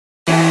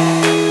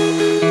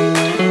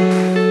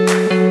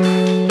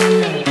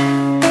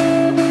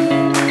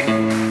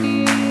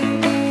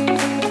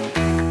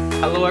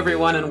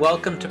everyone, and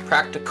welcome to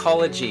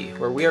Practicology,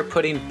 where we are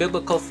putting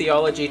biblical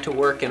theology to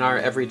work in our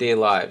everyday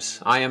lives.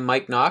 I am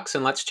Mike Knox,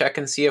 and let's check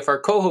and see if our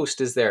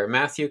co-host is there.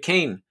 Matthew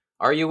Kane,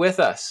 are you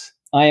with us?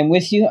 I am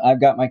with you. I've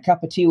got my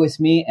cup of tea with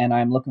me, and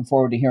I'm looking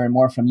forward to hearing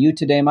more from you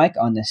today, Mike,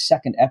 on the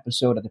second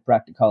episode of the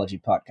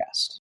Practicology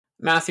podcast.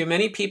 Matthew,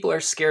 many people are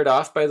scared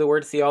off by the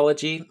word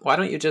theology. Why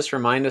don't you just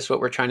remind us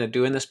what we're trying to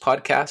do in this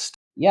podcast?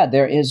 Yeah,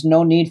 there is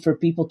no need for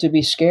people to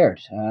be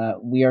scared.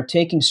 We are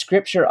taking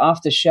scripture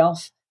off the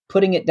shelf,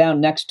 putting it down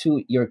next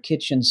to your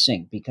kitchen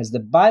sink, because the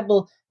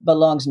Bible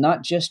belongs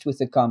not just with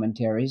the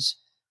commentaries,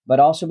 but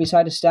also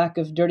beside a stack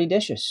of dirty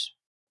dishes.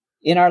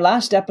 In our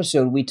last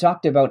episode, we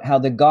talked about how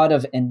the God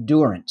of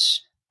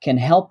endurance can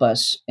help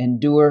us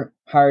endure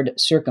hard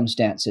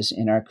circumstances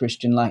in our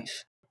Christian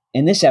life.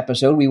 In this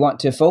episode, we want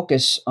to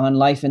focus on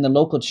life in the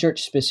local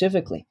church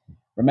specifically.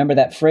 Remember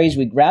that phrase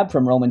we grabbed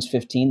from Romans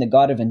 15, the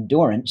God of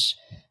endurance?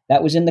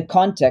 That was in the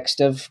context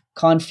of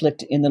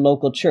conflict in the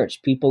local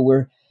church. People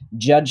were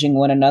judging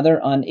one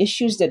another on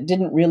issues that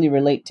didn't really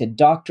relate to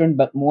doctrine,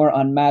 but more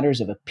on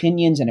matters of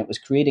opinions, and it was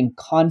creating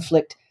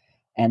conflict.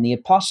 And the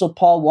Apostle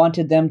Paul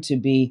wanted them to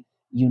be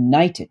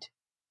united.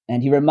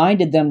 And he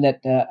reminded them that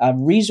a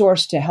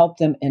resource to help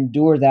them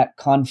endure that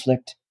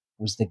conflict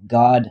was the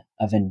God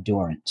of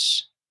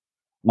endurance.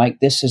 Mike,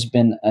 this has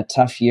been a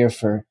tough year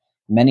for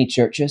many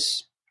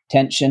churches.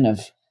 Tension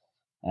of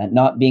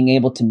not being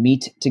able to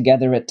meet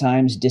together at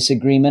times,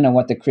 disagreement on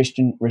what the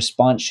Christian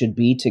response should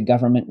be to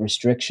government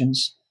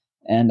restrictions.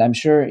 And I'm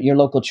sure your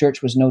local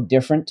church was no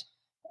different.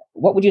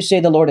 What would you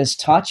say the Lord has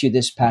taught you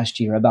this past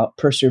year about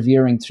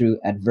persevering through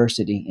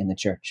adversity in the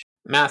church?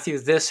 Matthew,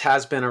 this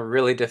has been a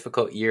really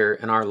difficult year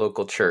in our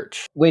local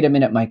church. Wait a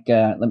minute, Mike.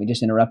 Let me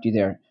just interrupt you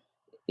there.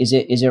 Is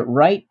it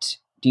right,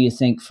 do you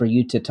think, for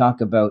you to talk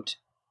about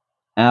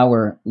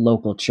our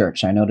local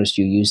church? I noticed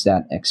you use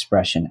that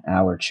expression,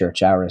 our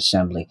church, our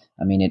assembly.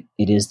 I mean,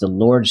 it is the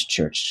Lord's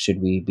church. Should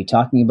we be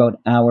talking about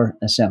our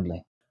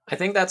assembly? I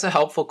think that's a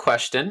helpful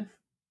question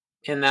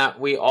in that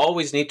we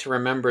always need to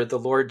remember the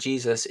Lord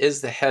Jesus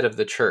is the head of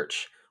the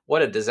church.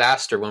 What a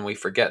disaster when we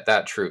forget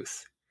that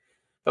truth.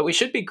 But we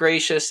should be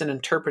gracious in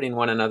interpreting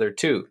one another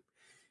too.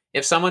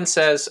 If someone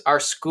says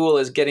our school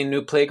is getting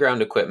new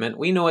playground equipment,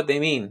 we know what they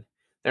mean.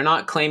 They're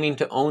not claiming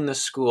to own the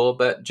school,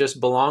 but just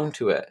belong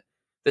to it.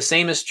 The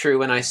same is true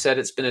when I said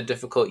it's been a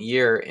difficult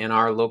year in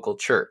our local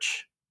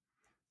church.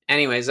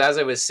 Anyways, as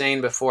I was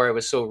saying before, I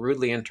was so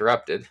rudely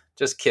interrupted.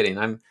 Just kidding.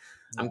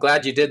 I'm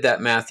glad you did that,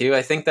 Matthew.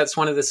 I think that's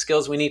one of the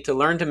skills we need to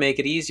learn to make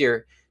it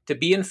easier to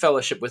be in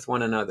fellowship with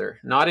one another.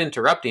 Not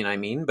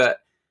interrupting, but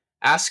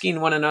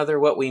asking one another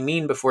what we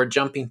mean before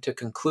jumping to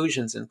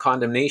conclusions and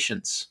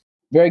condemnations.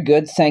 Very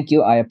good. Thank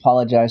you. I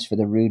apologize for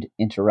the rude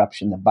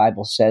interruption. The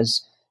Bible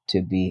says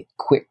to be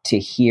quick to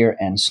hear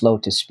and slow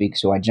to speak.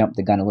 So I jumped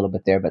the gun a little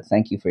bit there, but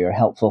thank you for your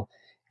helpful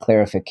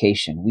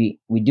clarification. We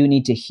do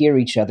need to hear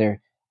each other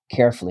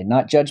carefully,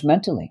 not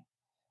judgmentally.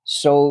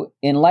 So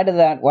in light of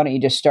that, why don't you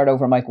just start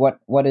over, Mike?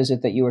 What is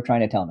it that you were trying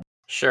to tell me?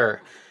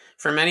 Sure.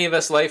 For many of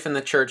us, life in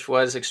the church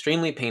was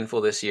extremely painful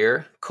this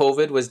year.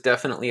 COVID was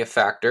definitely a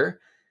factor,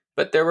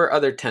 but there were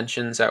other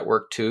tensions at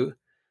work too.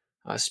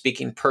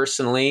 Speaking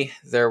personally,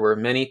 there were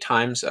many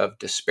times of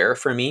despair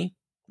for me.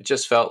 It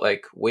just felt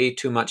like way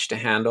too much to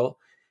handle,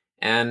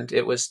 and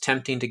it was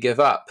tempting to give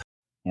up.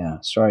 Yeah,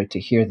 sorry to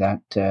hear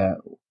that.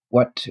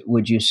 What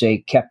would you say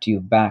kept you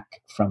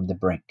back from the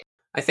brink?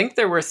 I think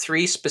there were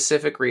three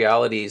specific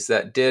realities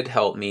that did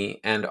help me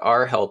and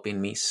are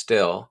helping me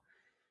still.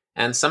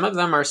 And some of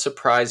them are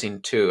surprising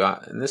too.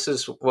 And this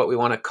is what we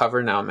want to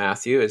cover now,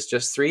 Matthew, is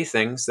just three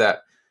things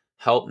that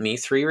helped me,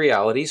 three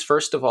realities.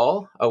 First of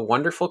all, a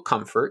wonderful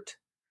comfort.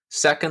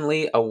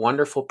 Secondly, a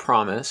wonderful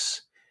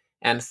promise.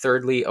 And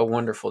thirdly, a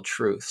wonderful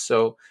truth.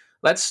 So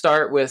let's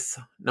start with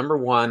number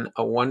one,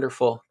 a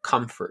wonderful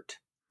comfort.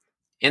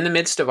 In the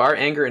midst of our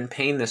anger and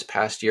pain this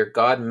past year,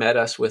 God met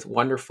us with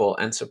wonderful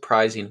and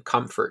surprising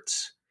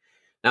comforts.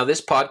 Now,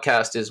 this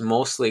podcast is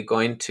mostly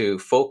going to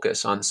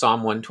focus on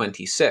Psalm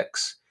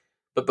 126.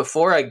 But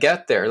before I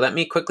get there, let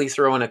me quickly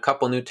throw in a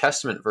couple New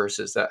Testament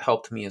verses that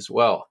helped me as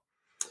well.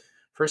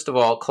 First of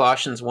all,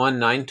 Colossians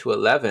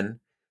 1:9-11,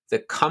 the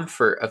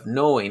comfort of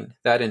knowing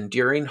that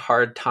enduring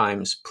hard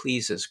times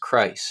pleases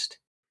Christ.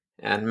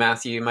 And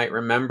Matthew, you might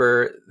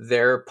remember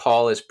there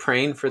Paul is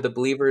praying for the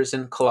believers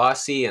in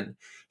Colossae, and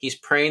he's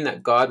praying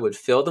that God would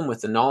fill them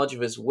with the knowledge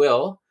of his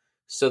will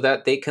so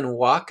that they can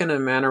walk in a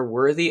manner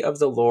worthy of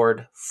the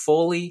Lord,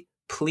 fully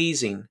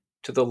pleasing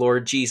to the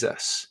Lord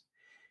Jesus.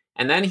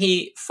 And then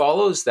he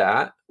follows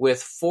that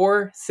with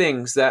four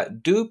things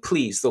that do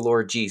please the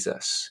Lord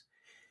Jesus.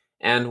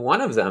 And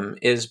one of them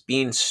is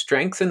being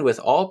strengthened with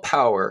all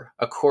power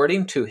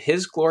according to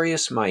his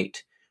glorious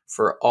might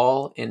for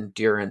all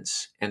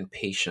endurance and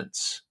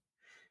patience.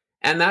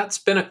 And that's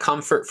been a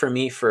comfort for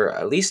me for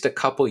at least a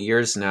couple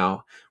years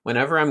now.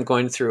 Whenever I'm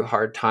going through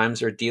hard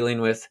times or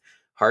dealing with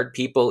hard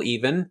people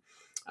even,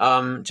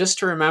 just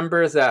to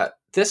remember that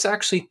this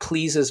actually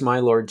pleases my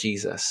Lord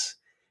Jesus.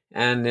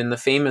 And in the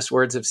famous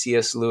words of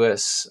C.S.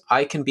 Lewis,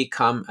 I can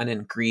become an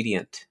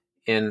ingredient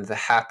in the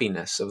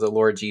happiness of the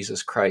Lord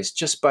Jesus Christ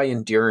just by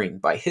enduring,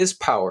 by his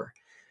power,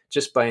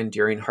 just by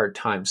enduring hard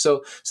times.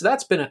 So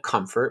that's been a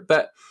comfort.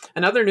 But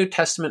another New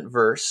Testament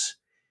verse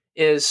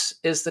is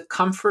the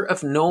comfort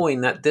of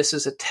knowing that this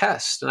is a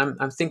test. And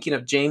I'm thinking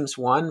of James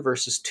 1,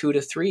 verses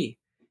 2-3.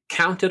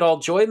 Count it all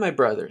joy, my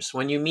brothers,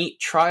 when you meet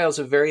trials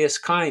of various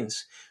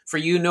kinds, for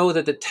you know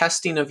that the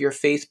testing of your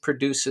faith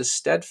produces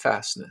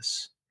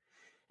steadfastness.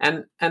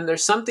 And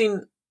there's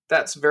something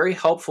that's very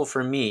helpful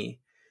for me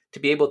to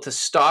be able to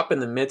stop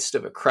in the midst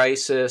of a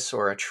crisis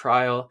or a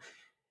trial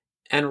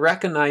and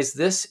recognize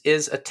this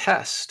is a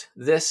test.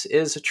 This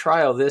is a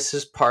trial. This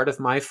is part of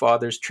my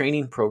Father's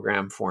training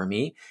program for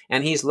me.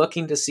 And he's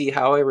looking to see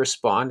how I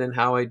respond and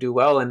how I do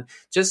well. And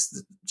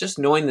just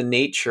knowing the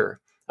nature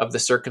of the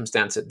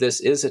circumstance that this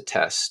is a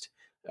test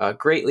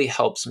greatly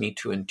helps me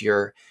to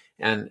endure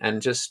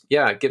and just,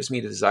 it gives me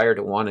the desire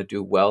to want to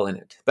do well in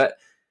it. But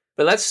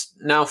let's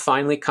now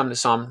finally come to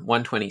Psalm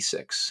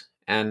 126.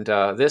 And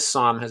this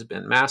psalm has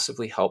been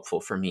massively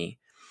helpful for me.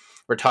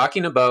 We're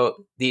talking about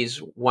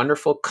these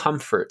wonderful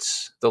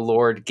comforts the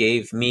Lord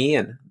gave me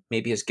and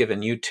maybe has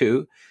given you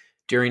too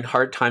during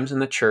hard times in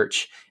the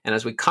church. And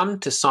as we come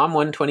to Psalm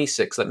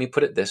 126, let me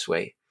put it this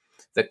way.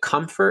 The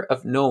comfort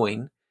of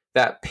knowing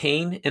that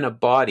pain in a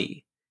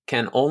body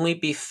can only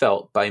be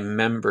felt by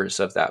members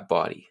of that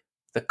body.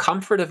 The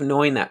comfort of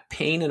knowing that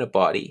pain in a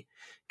body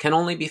can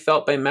only be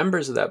felt by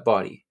members of that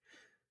body.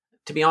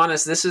 To be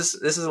honest, this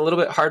is a little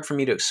bit hard for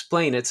me to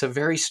explain. It's a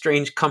very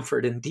strange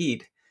comfort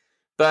indeed.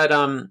 But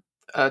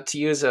to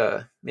use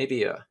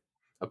maybe a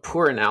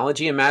poor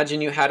analogy,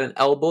 imagine you had an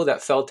elbow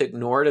that felt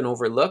ignored and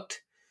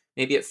overlooked.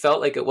 Maybe it felt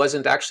like it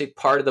wasn't actually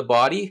part of the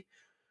body.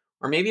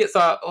 Or maybe it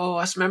thought, oh,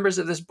 us members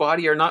of this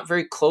body are not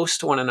very close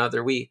to one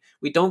another. We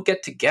don't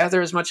get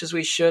together as much as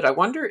we should. I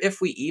wonder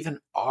if we even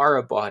are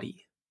a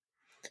body.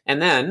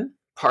 And then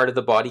part of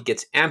the body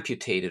gets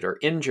amputated or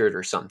injured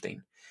or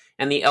something.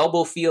 And the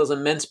elbow feels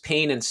immense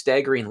pain and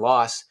staggering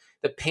loss.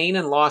 The pain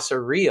and loss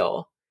are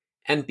real.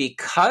 And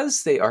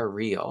because they are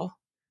real,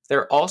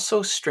 they're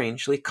also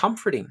strangely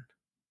comforting.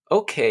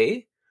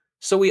 Okay,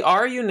 so we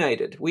are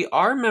united. We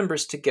are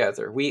members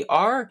together. We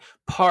are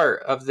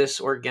part of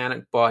this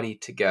organic body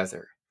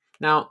together.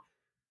 Now,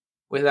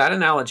 with that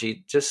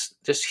analogy,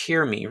 just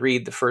hear me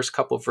read the first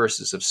couple of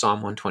verses of Psalm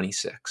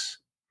 126.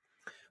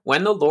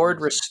 When the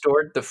Lord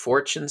restored the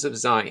fortunes of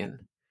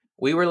Zion,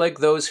 we were like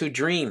those who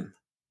dream.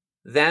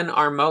 Then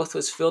our mouth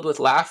was filled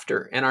with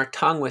laughter and our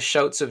tongue with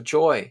shouts of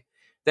joy.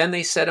 Then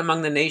they said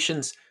among the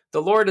nations,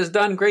 the Lord has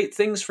done great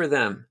things for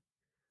them.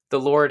 The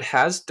Lord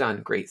has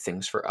done great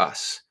things for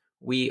us.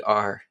 We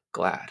are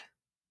glad.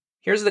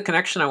 Here's the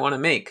connection I want to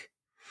make.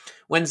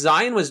 When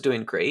Zion was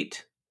doing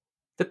great,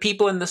 the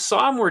people in the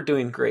psalm were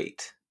doing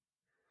great.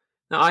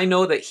 Now, I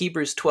know that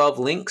Hebrews 12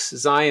 links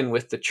Zion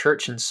with the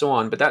church and so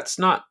on, but that's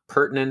not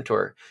pertinent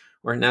or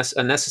a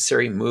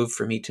necessary move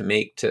for me to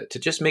make to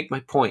just make my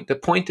point. The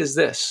point is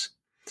this.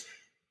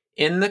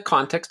 In the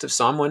context of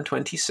Psalm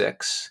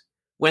 126,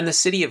 when the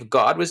city of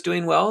God was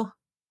doing well,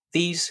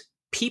 these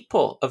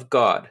people of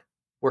God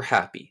were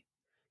happy.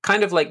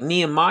 Kind of like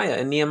Nehemiah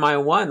in Nehemiah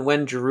 1,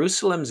 when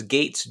Jerusalem's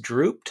gates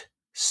drooped,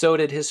 so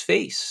did his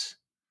face.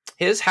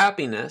 His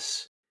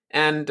happiness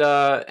and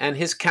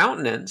his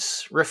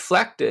countenance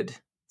reflected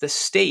the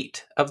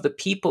state of the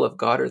people of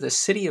God or the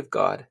city of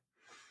God.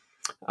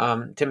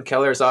 Tim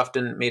Keller has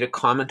often made a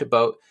comment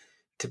about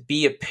to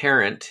be a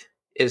parent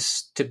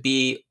is to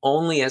be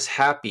only as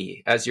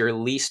happy as your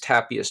least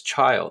happiest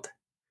child.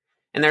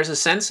 And there's a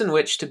sense in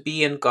which to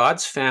be in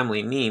God's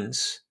family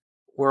means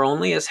we're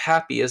only as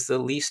happy as the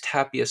least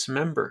happiest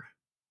member.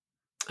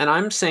 And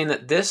I'm saying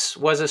that this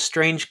was a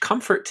strange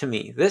comfort to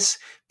me. This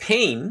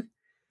pain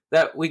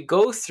that we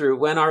go through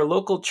when our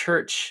local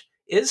church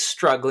is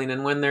struggling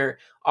and when there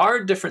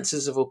are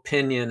differences of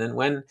opinion and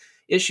when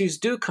issues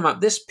do come up,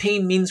 this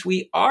pain means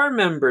we are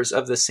members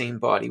of the same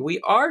body. We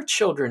are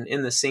children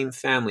in the same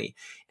family.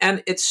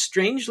 And it's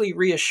strangely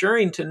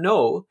reassuring to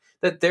know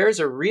that there's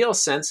a real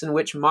sense in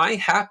which my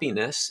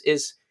happiness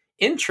is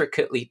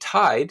intricately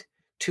tied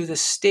to the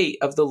state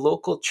of the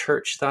local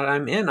church that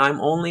I'm in.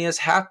 I'm only as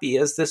happy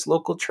as this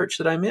local church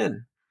that I'm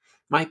in.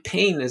 My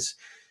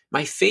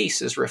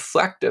face is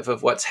reflective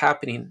of what's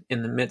happening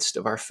in the midst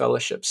of our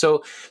fellowship.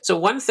 So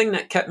one thing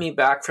that kept me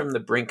back from the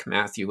brink,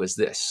 Matthew, was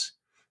this.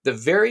 The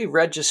very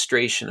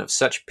registration of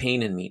such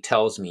pain in me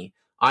tells me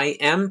I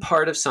am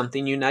part of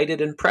something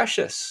united and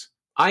precious.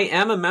 I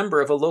am a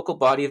member of a local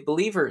body of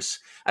believers.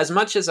 As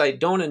much as I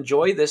don't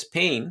enjoy this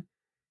pain,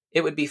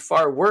 it would be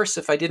far worse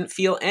if I didn't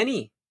feel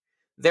any.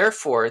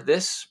 Therefore,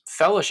 this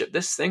fellowship,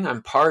 this thing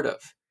I'm part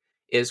of,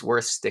 is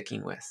worth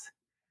sticking with.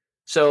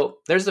 So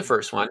there's the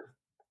first one,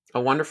 a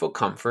wonderful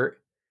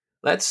comfort.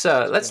 Let's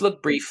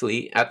look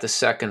briefly at the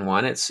second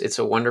one. It's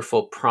a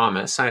wonderful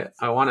promise. I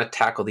want to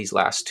tackle these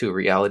last two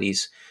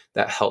realities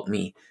that help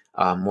me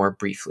more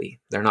briefly.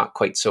 They're not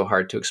quite so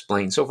hard to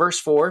explain. So verse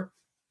 4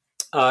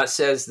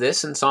 says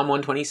this in Psalm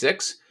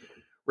 126,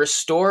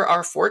 restore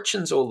our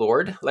fortunes, O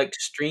Lord, like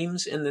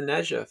streams in the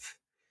Negev.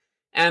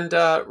 And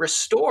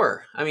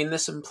restore. I mean,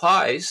 this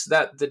implies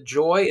that the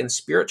joy and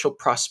spiritual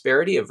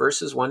prosperity of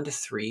verses 1 to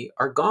 3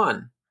 are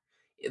gone.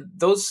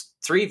 Those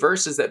 3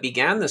 verses that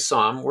began the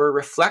psalm were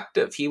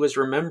reflective. He was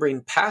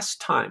remembering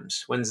past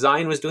times. When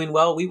Zion was doing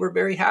well, we were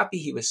very happy,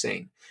 he was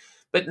saying.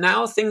 But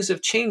now things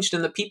have changed,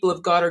 and the people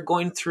of God are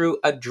going through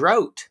a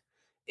drought,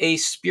 a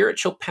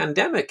spiritual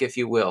pandemic, if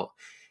you will.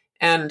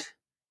 And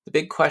the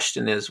big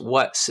question is,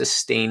 what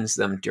sustains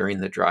them during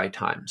the dry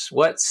times?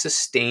 What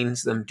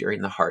sustains them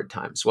during the hard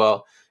times?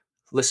 Well,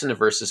 listen to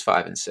verses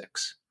 5 and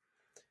 6.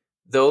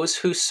 Those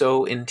who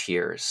sow in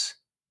tears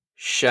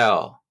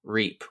shall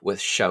reap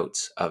with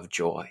shouts of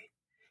joy.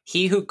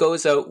 He who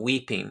goes out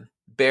weeping,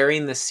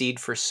 bearing the seed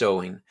for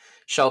sowing,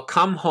 shall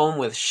come home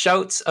with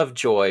shouts of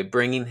joy,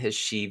 bringing his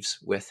sheaves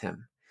with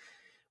him.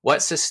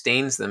 What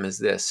sustains them is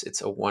this.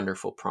 It's a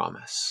wonderful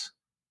promise.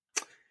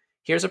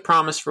 Here's a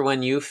promise for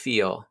when you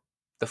feel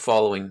the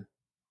following.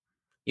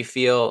 You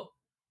feel,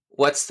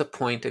 what's the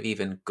point of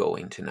even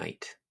going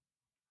tonight?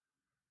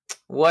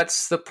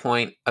 What's the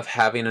point of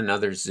having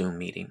another Zoom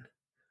meeting?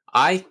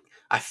 I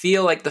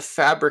feel like the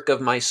fabric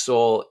of my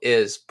soul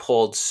is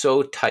pulled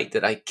so tight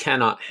that I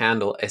cannot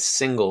handle a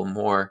single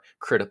more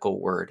critical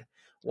word.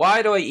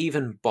 Why do I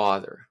even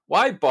bother?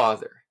 Why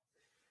bother?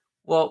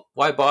 Well,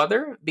 why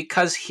bother?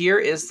 Because here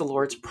is the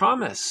Lord's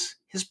promise.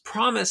 His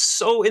promise,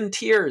 sow in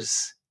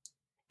tears,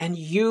 and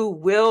you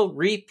will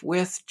reap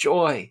with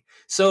joy.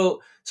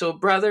 So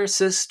brother,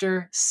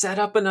 sister, set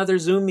up another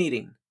Zoom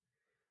meeting.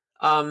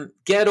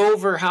 Get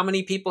over how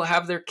many people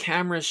have their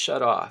cameras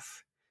shut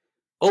off.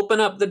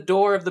 Open up the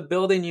door of the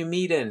building you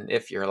meet in,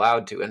 if you're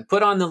allowed to, and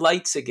put on the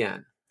lights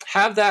again.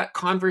 Have that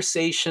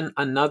conversation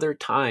another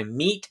time.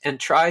 Meet and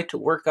try to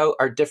work out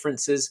our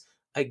differences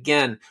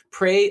again.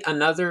 Pray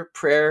another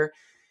prayer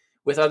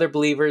with other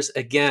believers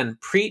again.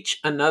 Preach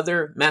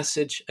another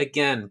message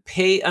again.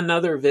 Pay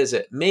another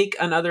visit. Make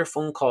another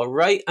phone call.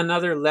 Write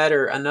another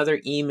letter,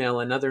 another email,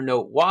 another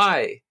note.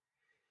 Why?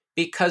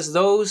 Because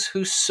those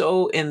who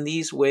sow in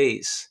these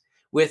ways,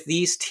 with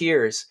these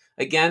tears,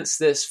 against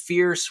this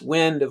fierce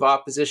wind of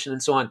opposition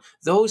and so on,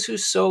 those who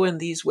sow in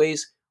these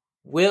ways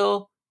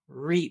will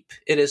reap.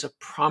 It is a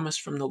promise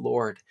from the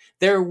Lord.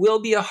 There will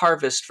be a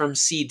harvest from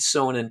seed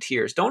sown in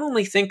tears. Don't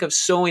only think of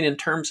sowing in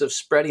terms of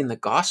spreading the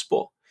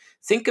gospel.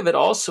 Think of it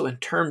also in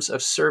terms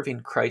of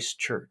serving Christ's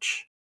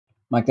church.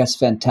 Mike, that's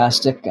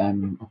fantastic.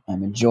 I'm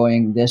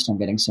enjoying this. I'm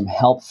getting some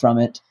help from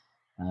it.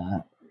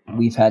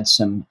 We've had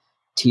some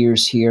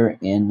tears here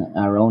in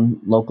our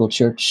own local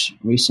church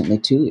recently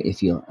too,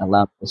 if you'll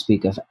allow me to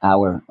speak of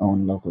our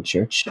own local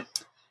church.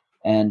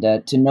 And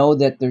to know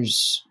that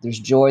there's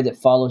joy that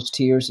follows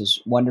tears is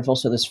wonderful.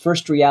 So this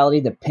first reality,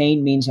 the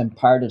pain means I'm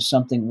part of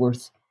something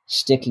worth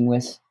sticking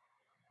with.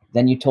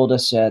 Then you told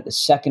us the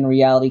second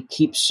reality,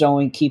 keep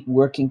sowing, keep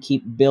working,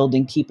 keep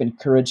building, keep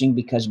encouraging,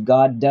 because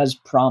God does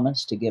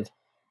promise to give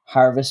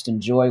harvest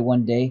and joy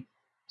one day.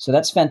 So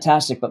that's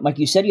fantastic. But Mike,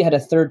 you said you had a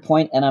third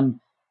point, and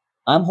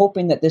I'm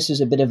hoping that this is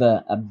a bit of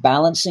a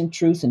balancing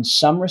truth in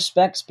some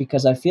respects,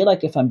 because I feel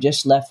like if I'm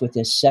just left with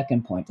this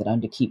second point, that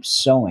I'm to keep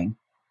sowing,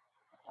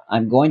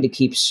 I'm going to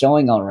keep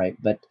sowing all right,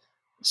 but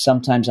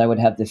sometimes I would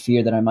have the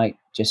fear that I might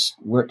just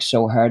work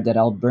so hard that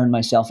I'll burn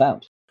myself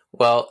out.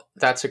 Well,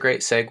 that's a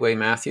great segue,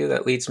 Matthew.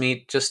 That leads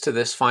me just to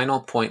this final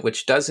point,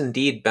 which does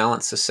indeed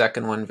balance the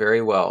second one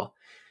very well.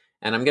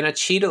 And I'm going to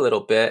cheat a little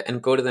bit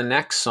and go to the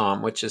next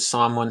psalm, which is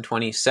Psalm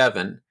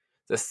 127.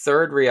 The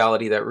third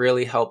reality that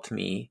really helped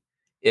me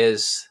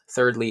is,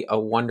 thirdly, a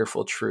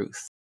wonderful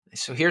truth.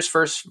 So here's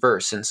first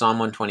verse in Psalm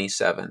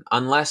 127.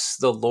 Unless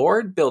the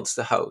Lord builds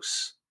the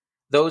house,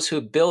 those who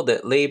build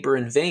it labor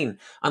in vain.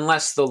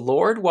 Unless the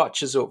Lord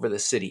watches over the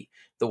city,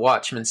 the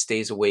watchman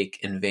stays awake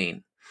in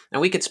vain. And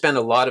we could spend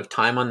a lot of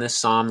time on this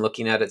psalm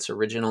looking at its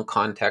original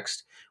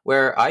context,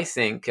 where I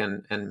think,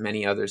 and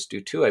many others do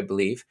too, I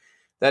believe,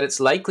 that it's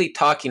likely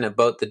talking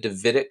about the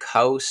Davidic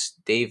house,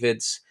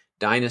 David's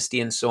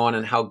dynasty, and so on,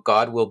 and how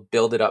God will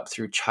build it up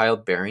through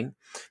childbearing.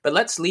 But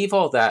let's leave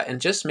all that and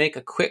just make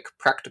a quick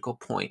practical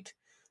point.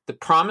 The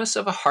promise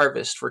of a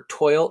harvest for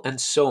toil and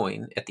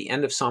sowing at the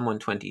end of Psalm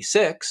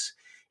 126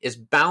 is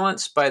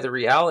balanced by the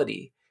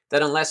reality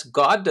that unless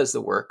God does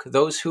the work,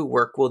 those who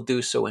work will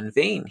do so in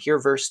vain. Here,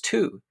 verse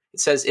 2. It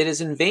says, "It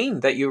is in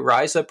vain that you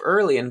rise up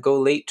early and go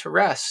late to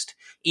rest,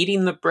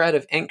 eating the bread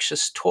of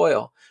anxious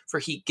toil, for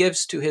he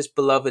gives to his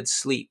beloved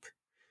sleep."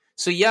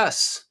 So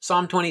yes,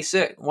 Psalm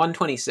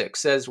 126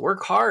 says,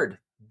 work hard,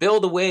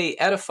 build away,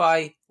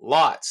 edify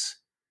lots,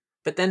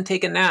 but then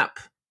take a nap,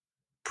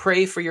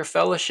 pray for your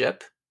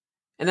fellowship,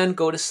 and then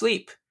go to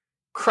sleep.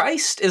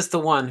 Christ is the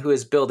one who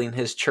is building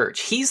his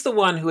church. He's the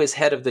one who is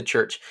head of the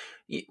church.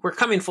 We're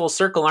coming full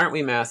circle, aren't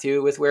we,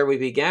 Matthew, with where we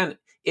began?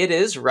 It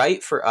is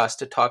right for us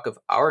to talk of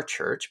our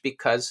church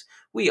because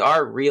we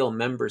are real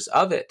members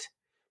of it.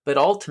 But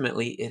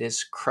ultimately, it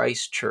is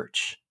Christ's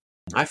church.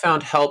 I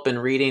found help in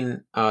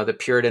reading the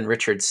Puritan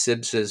Richard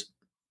Sibbes's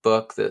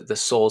book, the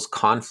soul's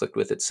conflict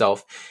with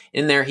itself.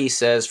 In there, he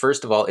says,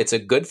 first of all, it's a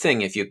good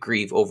thing if you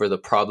grieve over the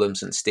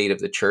problems and state of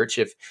the church.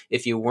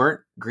 If you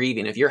weren't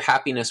grieving, if your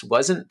happiness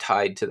wasn't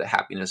tied to the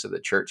happiness of the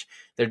church,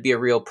 there'd be a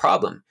real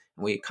problem.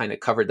 We kind of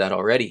covered that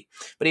already.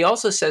 But he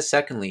also says,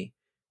 secondly,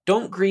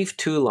 don't grieve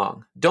too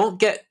long. Don't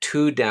get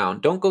too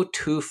down. Don't go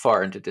too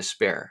far into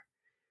despair,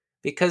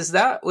 because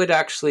that would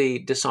actually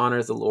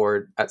dishonor the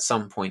Lord at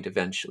some point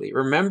eventually.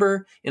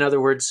 Remember, in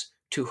other words,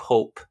 to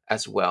hope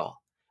as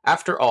well.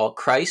 After all,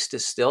 Christ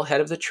is still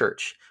head of the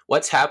church.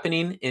 What's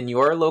happening in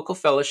your local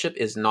fellowship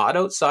is not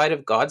outside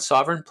of God's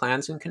sovereign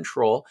plans and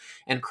control,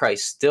 and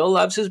Christ still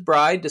loves his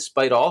bride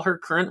despite all her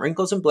current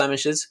wrinkles and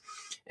blemishes,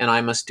 and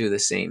I must do the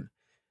same.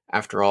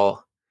 After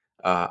all,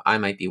 I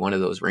might be one of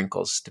those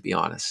wrinkles, to be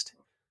honest.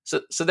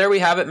 So there we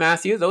have it,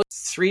 Matthew. Those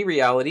three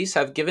realities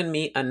have given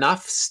me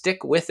enough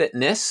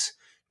stick-with-itness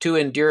to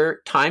endure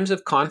times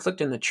of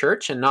conflict in the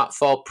church and not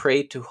fall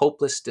prey to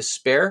hopeless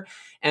despair.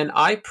 And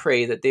I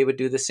pray that they would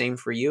do the same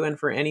for you and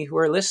for any who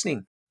are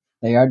listening.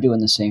 They are doing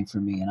the same for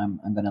me, and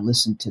I'm going to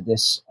listen to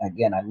this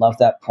again. I love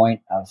that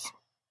point of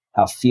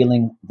how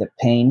feeling the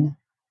pain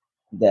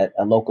that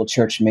a local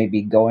church may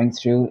be going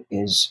through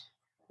is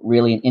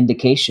really an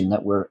indication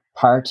that we're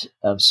part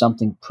of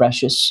something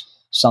precious,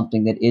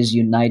 something that is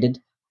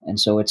united. And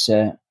so it's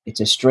a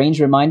strange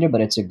reminder,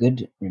 but it's a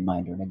good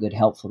reminder and a good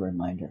helpful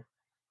reminder.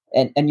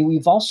 And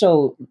we've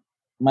also,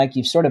 Mike,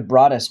 you've sort of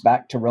brought us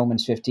back to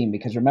Romans 15,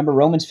 because remember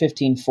Romans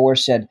 15:4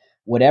 said,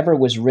 whatever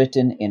was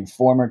written in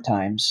former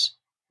times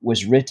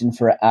was written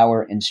for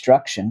our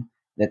instruction,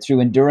 that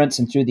through endurance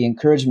and through the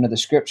encouragement of the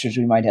scriptures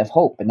we might have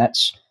hope. And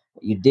that's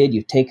what you did.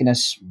 You've taken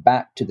us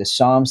back to the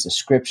Psalms, the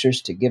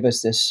scriptures, to give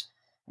us this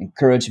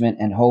encouragement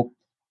and hope.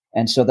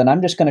 And so then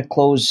I'm just going to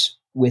close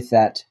with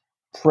that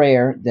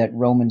prayer that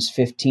Romans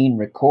 15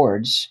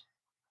 records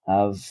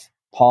of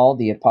Paul,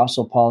 the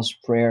Apostle Paul's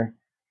prayer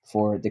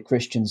for the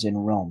Christians in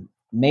Rome.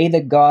 May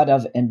the God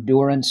of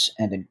endurance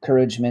and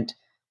encouragement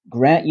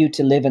grant you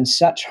to live in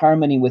such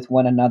harmony with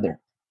one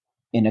another,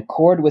 in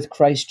accord with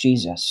Christ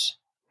Jesus,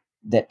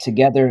 that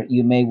together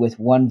you may with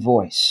one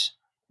voice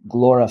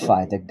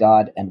glorify the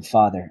God and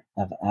Father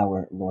of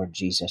our Lord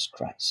Jesus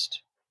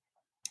Christ.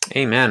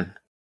 Amen.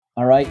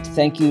 All right.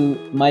 Thank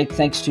you, Mike.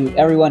 Thanks to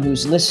everyone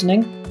who's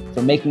listening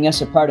for making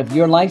us a part of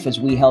your life as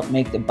we help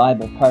make the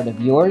Bible part of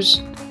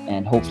yours.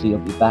 And hopefully you'll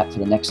be back for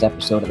the next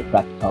episode of the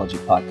Practicology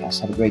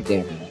Podcast. Have a great day,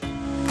 everyone.